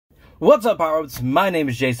What's up, Power-Ups? My name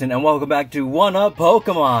is Jason, and welcome back to One Up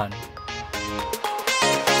Pokemon.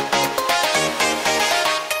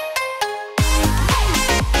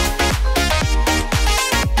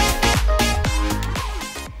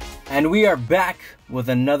 And we are back with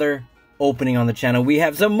another opening on the channel. We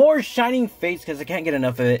have some more Shining Fates because I can't get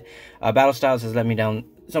enough of it. Battle Styles has let me down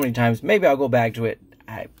so many times. Maybe I'll go back to it.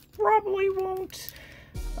 I probably won't.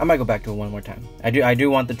 I might go back to it one more time. I do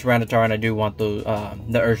want the Tyranitar and I do want the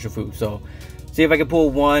Urshifu. So see if I can pull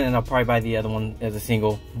one, and I'll probably buy the other one as a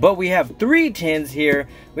single. But we have 3 tins here.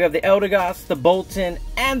 We have the Eldegoss, the Boltund,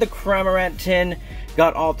 and the Cramorant tin.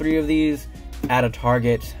 Got all 3 of these at a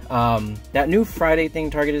Target. That new Friday thing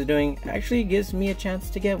Target is doing actually gives me a chance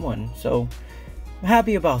to get one. So I'm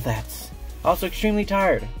happy about that. Also extremely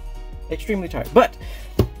tired. Extremely tired. But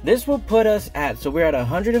this will put us at, so we're at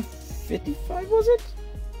 155, was it?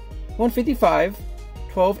 155,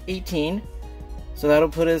 12, 18. So that'll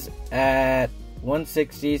put us at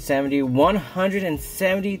 160, 70,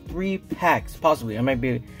 173 packs. Possibly. I might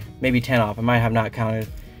be maybe 10 off. I might have not counted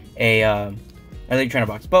a elite trainer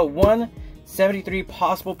box. But 173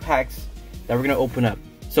 possible packs that we're going to open up.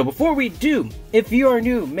 So before we do, if you are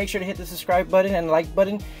new, make sure to hit the subscribe button and like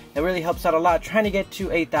button. That really helps out a lot. Trying to get to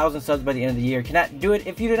 8,000 subs by the end of the year. Cannot do it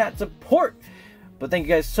if you do not support. But thank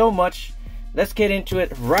you guys so much. Let's get into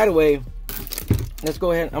it right away. Let's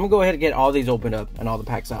go ahead. I'm going to go ahead and get all these opened up and all the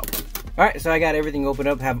packs out. Alright, so I got everything opened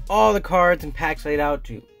up. Have all the cards and packs laid out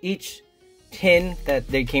to each tin that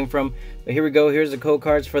they came from. But here we go. Here's the code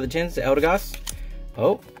cards for the tins. The Eldegoss.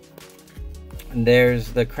 Oh. And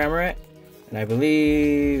there's the Cramorant. And I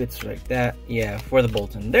believe it's like that. Yeah, for the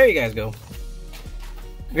Boltund. There you guys go.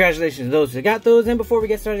 Congratulations to those who got those. And before we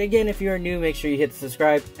get started again, if you are new, make sure you hit the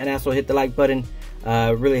subscribe and also hit the like button.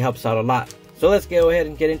 Really helps out a lot. So let's go ahead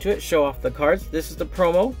and get into it. Show off the cards. This is the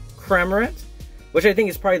promo Cramorant, which I think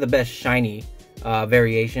is probably the best shiny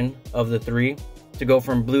variation of the 3. To go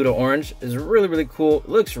from blue to orange is really, really cool. It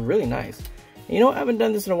looks really nice. You know, I haven't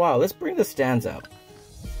done this in a while. Let's bring the stands out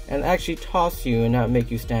and actually toss you and not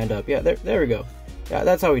make you stand up. Yeah, there we go. Yeah,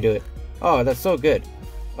 that's how we do it. Oh, that's so good.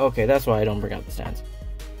 Okay, that's why I don't bring out the stands.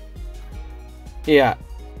 Yeah,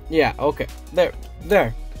 okay.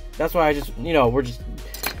 There. That's why I just, you know, we're just,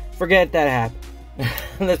 forget that happened.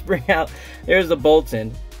 Let's bring out, there's the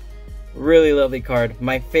Boltund. Really lovely card.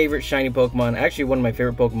 My favorite shiny Pokemon. Actually, one of my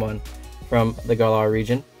favorite Pokemon from the Galar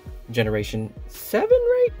region. Generation 7,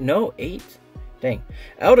 right? No, 8. Dang.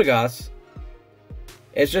 Eldegoss.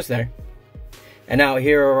 It's just there. And now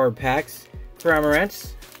here are our packs.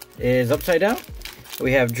 Cramorant is upside down.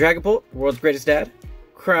 We have Dragapult, World's Greatest Dad.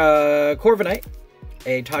 Corviknight,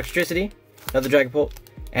 a Toxtricity, another Dragapult,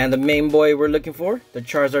 and the main boy we're looking for, the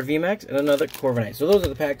Charizard VMAX, and another Corviknight. So those are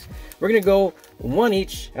the packs. We're going to go one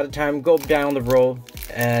each at a time, go down the row.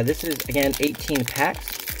 This is, again, 18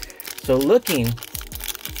 packs. So looking,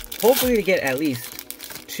 hopefully to get at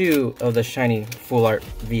least 2 of the shiny Full Art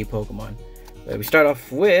V Pokemon. We start off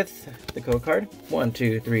with the code card, 1,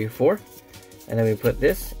 2, 3, 4. And then we put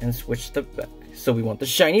this and switch the back. So we want the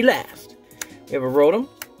shiny last. We have a Rotom,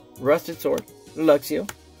 Rusted Sword, Luxio,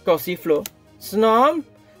 Gossifleur, Snom.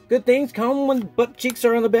 Good things come when butt cheeks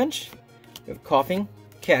are on the bench. We have Coughing,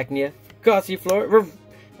 Cacnea, Gossifleur. I want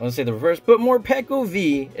to say the reverse, but Morpeko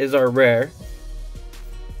V is our rare.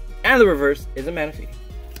 And the reverse is a Manaphy.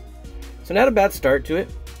 So not a bad start to it.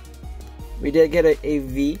 We did get a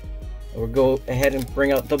V. We'll go ahead and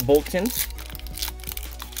bring out the Boltund.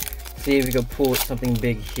 See if we can pull something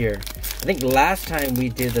big here. I think last time we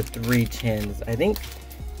did the 3 tins, I think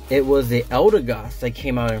it was the Eldegoss that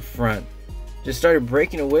came out in front. Just started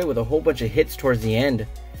breaking away with a whole bunch of hits towards the end.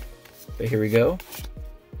 But here we go.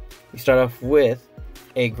 We start off with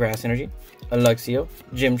a Grass Energy, a Luxio,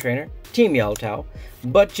 Gym Trainer, Team Yellowtail,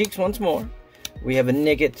 Butt Cheeks once more. We have a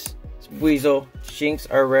Nickit, Weasel, Shinx,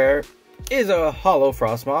 our rare, is a Hollow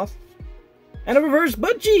Frostmoth, and a reverse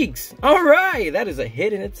Butt Cheeks. Alright, that is a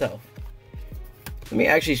hit in itself. Let me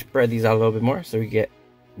actually spread these out a little bit more so we get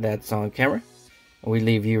that on camera. And we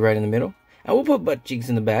leave you right in the middle. And we'll put Butt Cheeks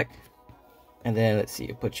in the back. And then, let's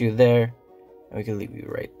see, put you there. And we can leave you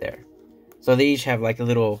right there. So they each have like a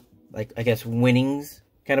little, like, I guess, winnings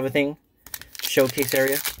kind of a thing. Showcase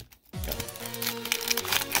area.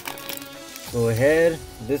 Go ahead.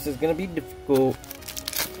 This is going to be difficult.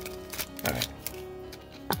 Alright.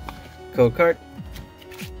 Code card.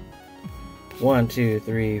 1, 2,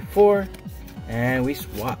 3, 4. And we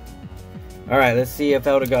swap. Alright, let's see if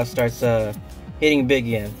Eldegoss starts hitting big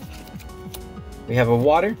again. We have a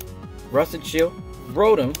Water, Rusted Shield,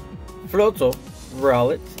 Rotom, Floatzel,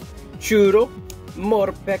 Rowlet, Churro,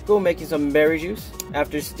 Morpeko making some berry juice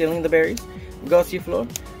after stealing the berries, Gossifleur,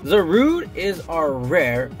 Zarude is our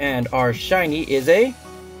rare, and our shiny is a...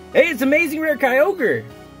 Hey, it's Amazing Rare Kyogre!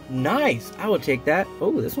 Nice, I will take that.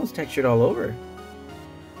 Oh, this one's textured all over.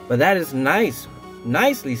 But that is nice.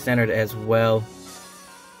 Nicely centered as well.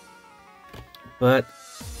 But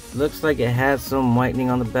looks like it has some whitening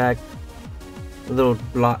on the back. A little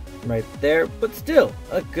blot right there. But still,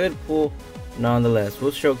 a good pull nonetheless.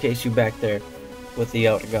 We'll showcase you back there with the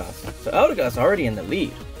Eldegoss. So Eldegoss already in the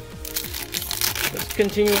lead. Let's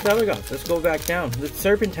continue with Eldegoss. Let's go back down. Let's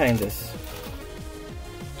serpentine this.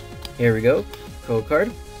 Here we go. Code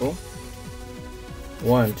card. Boom.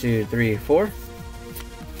 1, 2, 3, 4.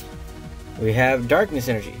 We have Darkness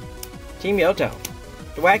Energy, Team Yeltow,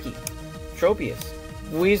 Thwackey, Tropius,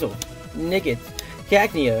 Weasel, Nickets,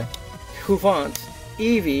 Cacnea, Hoofant,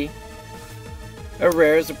 Eevee. A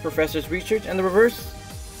rare is a Professor's Research, and the reverse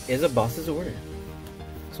is a Boss's Order.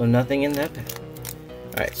 So nothing in that pack.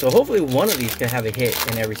 Alright, so hopefully one of these could have a hit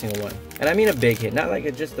in every single one. And I mean a big hit, not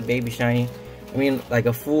like just the baby shiny. I mean like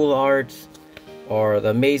a full art, or the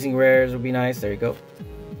amazing rares would be nice. There you go.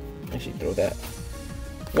 Actually throw that.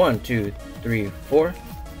 1, 2, 3, 4.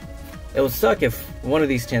 It would suck if one of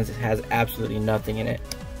these tins has absolutely nothing in it.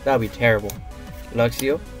 That would be terrible.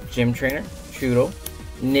 Luxio, Gym Trainer, Chudo,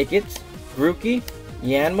 Nickets, Grookey,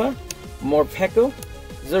 Yanma, Morpeko,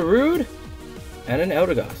 Zarude, and an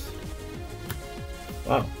Eldegoss.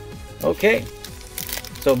 Wow. Okay.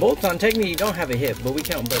 So Boltund, technically you don't have a hit, but we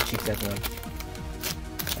count butt cheeks as one.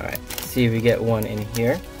 Alright, let's see if we get one in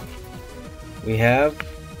here. We have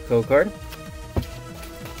code card.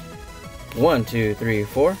 1, 2, 3,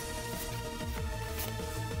 4.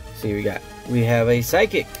 See what we got. We have a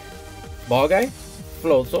Psychic, Ball Guy,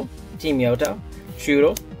 Floatzel, Team Yeltow,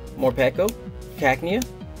 Chudo, Morpeko, Cacnea,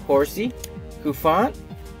 Horsey, Hoofant.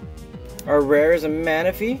 Our rare is a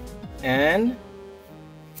Manaphy, and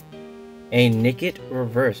a Nickit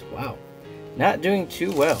reverse. Wow. Not doing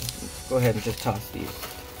too well. Let's go ahead and just toss these.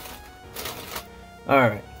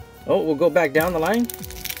 Alright. Oh, we'll go back down the line.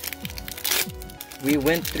 We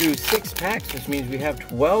went through 6 packs, which means we have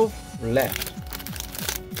 12 left.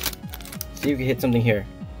 See if we can hit something here.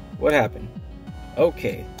 What happened?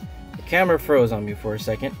 Okay. The camera froze on me for a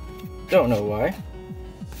second. Don't know why.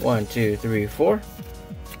 1, 2, 3, 4.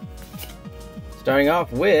 Starting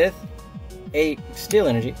off with a Steel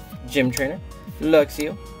Energy, Gym Trainer,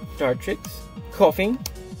 Luxio, Dartrix, Coughing,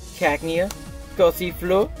 Cacnea,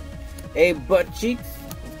 Gossifleur, a Butt Cheeks.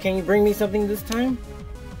 Can you bring me something this time?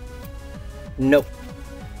 Nope.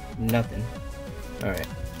 Nothing. Alright.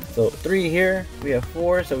 So 3 here. We have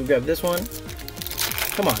 4. So we grab this one.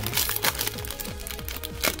 Come on.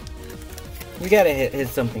 We gotta hit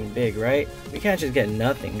something big, right? We can't just get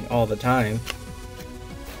nothing all the time.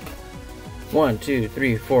 1, 2,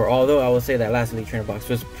 3, 4. Although I will say that last Elite Trainer box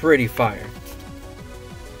was pretty fire.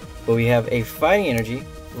 But we have a Fighting Energy,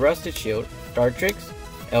 Rusted Shield, Dartrix,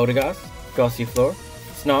 Eldegoss, Gossifleur,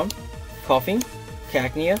 Snom, Coughing,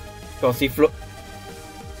 Cacnea, Gossifleur.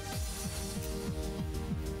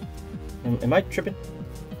 Am I tripping?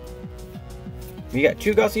 We got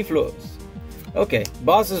 2 Gossifleurs. Okay,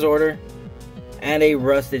 Boss's Order, and a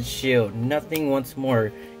Rusted Shield. Nothing once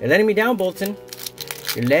more. You're letting me down, Boltund.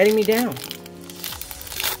 You're letting me down.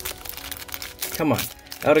 Come on,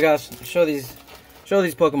 Eldegoss, show these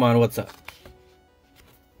Pokemon what's up.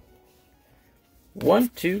 1,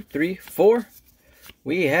 2, 3, 4.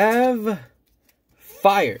 We have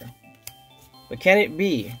Fire. But can it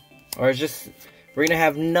be? Or is just we're gonna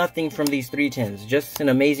have nothing from these 3 tins? Just an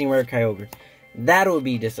amazing rare Kyogre. That would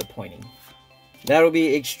be disappointing. That would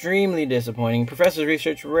be extremely disappointing. Professor's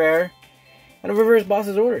Research rare, and a reverse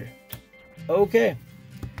Boss's Order. Okay,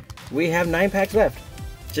 we have 9 packs left.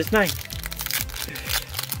 Just 9.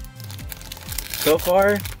 So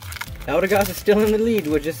far, Eldegoss is still in the lead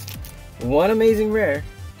with just 1 amazing rare.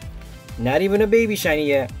 Not even a baby shiny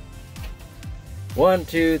yet. 1,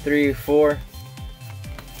 2, 3, 4.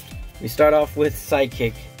 We start off with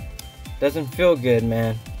Psychic. Doesn't feel good,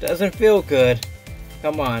 man. Doesn't feel good.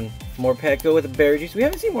 Come on. Morpeko with the berry juice. We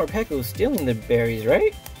haven't seen Morpeko stealing the berries,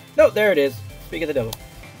 right? No, there it is. Speak of the devil.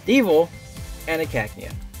 Devil and a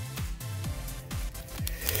Cacnea.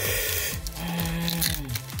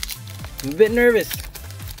 I'm a bit nervous.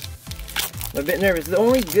 The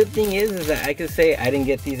only good thing is that I could say I didn't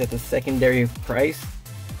get these at the secondary price.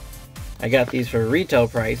 I got these for retail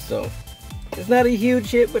price, so it's not a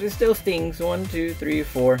huge hit, but it still stings. 1, 2, 3,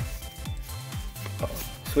 4. Oh,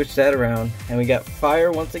 switch that around, and we got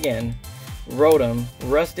Fire once again. Rotom,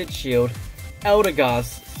 Rusted Shield,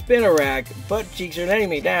 Eldegoss, Spinarak, Butt Cheeks are letting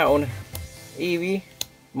me down. Eevee,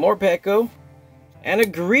 Morpeko, and a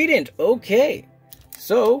Greedent. Okay,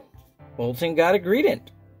 so Boltund got a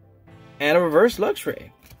Greedent. and a reverse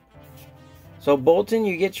Luxray. So Boltund,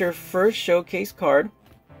 you get your first showcase card,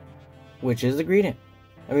 which is the Greedent.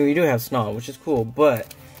 I mean, we do have Snom, which is cool,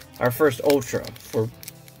 but our first Ultra for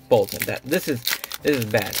Boltund. This is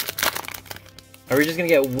bad. Are we just gonna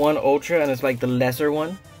get one Ultra and it's like the lesser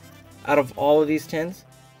one out of all of these 10s?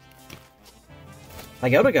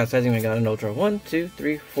 Like Eldegoss hasn't even got an Ultra. 1, 2,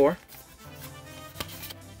 3, 4.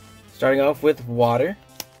 Starting off with Water,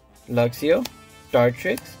 Luxio,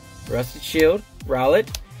 Dartrix, Rusty Shield, Rowlet,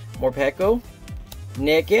 Morpeko,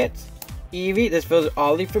 Nickit, Eevee. This feels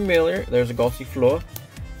oddly familiar. There's a Gossifleur,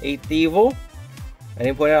 a Thievul. I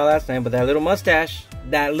didn't point it out last time, but that little mustache,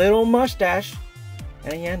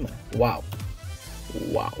 and a Yanma. Wow.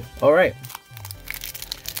 Wow. Alright.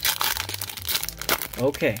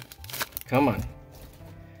 Okay. Come on.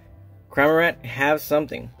 Cramorant, have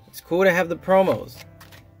something. It's cool to have the promos,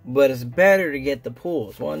 but it's better to get the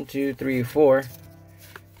pulls. 1, 2, 3, 4.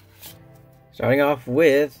 Starting off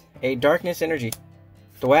with a Darkness Energy,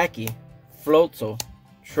 Thwackey, Floatzel,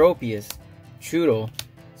 Tropius, Chewtle,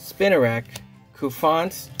 Spinarak,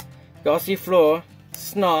 Cufant, Gossifleur,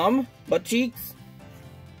 Snom, Butt Cheeks,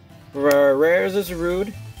 Rares is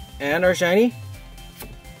Rude, and our shiny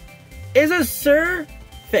is a Sir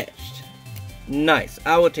Fetched. Nice,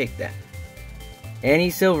 I will take that. And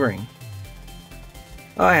he's silvering.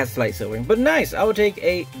 Oh, I have slight silvering, but nice. I will take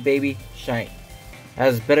a baby shiny.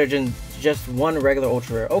 That's better than just one regular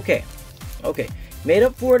ultra rare. Okay, okay, made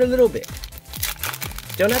up for it a little bit.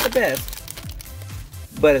 Still not the best,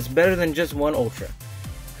 but it's better than just one ultra.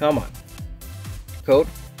 Come on. Code,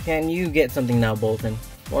 can you get something now, Boltund?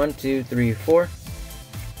 1, 2, 3, 4.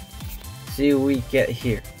 See what we get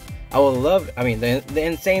here. I would love, I mean, the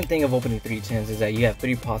insane thing of opening 3 10s is that you have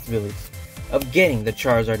 3 possibilities of getting the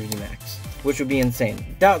Charizard VMAX, which would be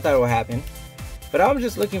insane. Doubt that will happen, but I was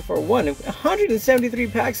just looking for one. 173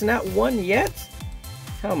 packs and not one yet?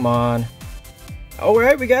 Come on.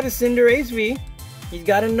 Alright, we got a Cinderace V. He's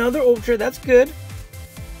got another Ultra, that's good.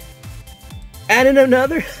 And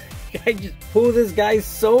another, I just pull this guy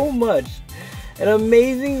so much. An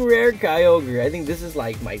amazing rare Kyogre. I think this is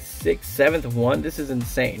like my 6th, 7th one. This is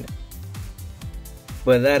insane.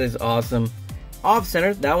 But that is awesome.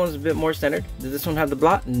 Off-center, that one's a bit more centered. Does this one have the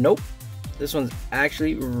blot? Nope. This one's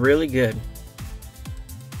actually really good.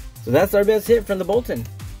 So that's our best hit from the Boltund.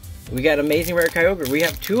 We got amazing rare Kyogre. We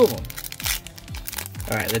have 2 of them.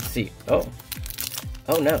 Alright, let's see. Oh.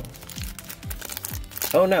 Oh no.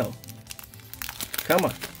 Oh no. Come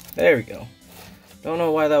on. There we go. Don't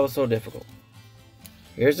know why that was so difficult.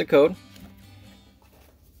 Here's the code.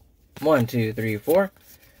 1, 2, 3, 4.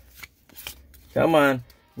 Come on.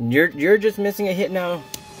 You're just missing a hit now.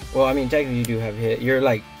 Well, I mean, technically you do have a hit. You're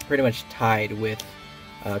like pretty much tied with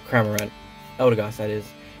Cramorant. Eldegoss, that is.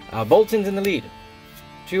 Boltund's in the lead.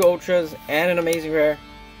 2 Ultras and an amazing rare.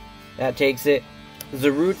 That takes it.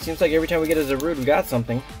 Zarude, seems like every time we get a Zarude, we got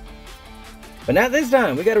something. But not this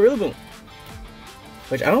time. We got a Rillaboom.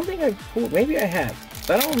 Which I don't think I've pulled. Maybe I have.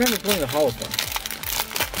 But I don't remember pulling the Holo form.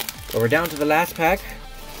 But we're down to the last pack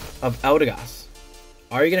of Eldegoss.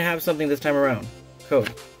 Are you going to have something this time around?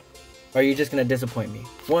 Code. Or are you just going to disappoint me?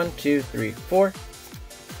 1, 2, 3, 4.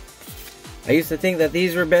 I used to think that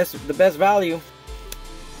these were the best value.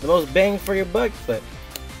 The most bang for your buck. But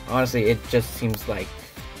honestly, it just seems like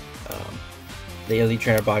the Elite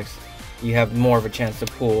Trainer box, you have more of a chance to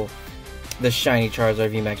pull the shiny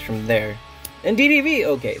Charizard VMAX from there. And DDV,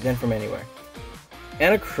 okay, then from anywhere.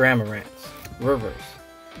 And a Cramorant reverse.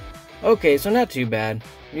 Okay, so not too bad.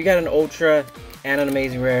 You got an Ultra and an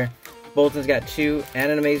amazing rare. Boltund's got 2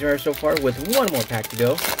 and an amazing rare so far with 1 more pack to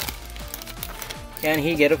go. Can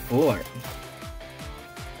he get a full art?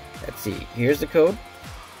 Let's see. Here's the code.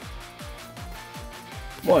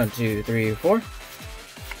 1, 2, 3, 4.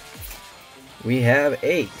 We have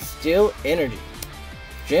a Steel Energy,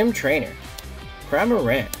 Gym Trainer,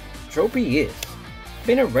 Cramorant, Tropius,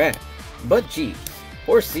 Spinarak, Butt Cheeks,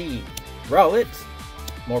 Horsey, Rowlet,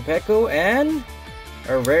 Morpeko, and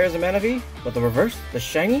a rare as a Manaphy, but the reverse, the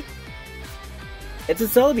shiny, it's a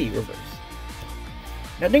Celebi reverse.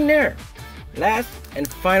 Nothing there. Last and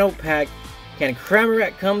final pack. Can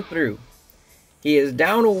Cramorant come through? He is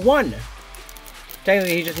down to 1.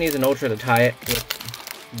 Technically, he just needs an Ultra to tie it with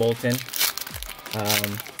Boltund.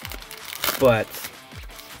 But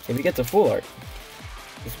if he gets a full art,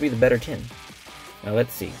 this will be the better 10. Now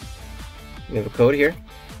let's see. We have a code here.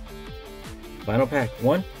 Final pack.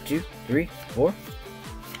 1, 2, 3, 4. What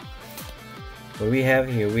do we have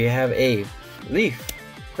here? We have a Leaf,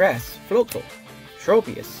 Grass, Floatzel,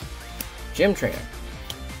 Tropius, Gym Trainer,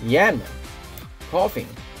 Yanma, Coughing,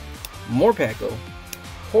 Morpeko,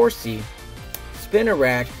 Horsey,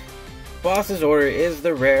 Spinarak, Boss's Order is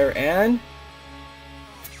the rare, and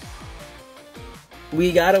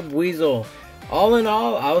we got a Weasel. All in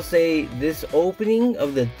all, I'll say this opening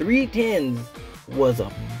of the 310s was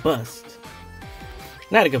a bust.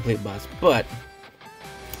 Not a complete bust, but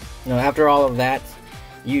you know, after all of that,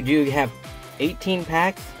 you do have 18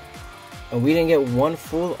 packs, and we didn't get one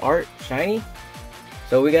full art shiny.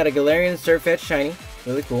 So we got a Galarian Surfetch shiny,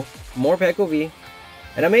 really cool. Morpeko V,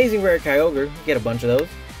 an amazing rare Kyogre, get a bunch of those.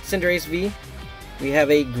 Cinderace V, we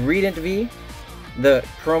have a Greedent V, the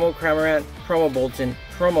promo Cramorant, promo Boltund,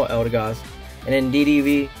 promo Eldegoss, and then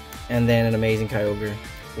DDV, and then an amazing Kyogre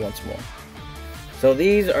once more. So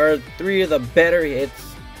these are 3 of the better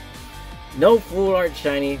hits. No full art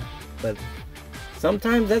shiny, but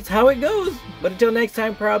sometimes that's how it goes. But until next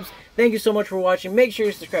time, probs, thank you so much for watching. Make sure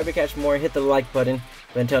you subscribe to catch more, hit the like button.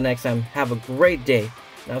 But until next time, have a great day,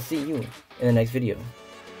 and I'll see you in the next video.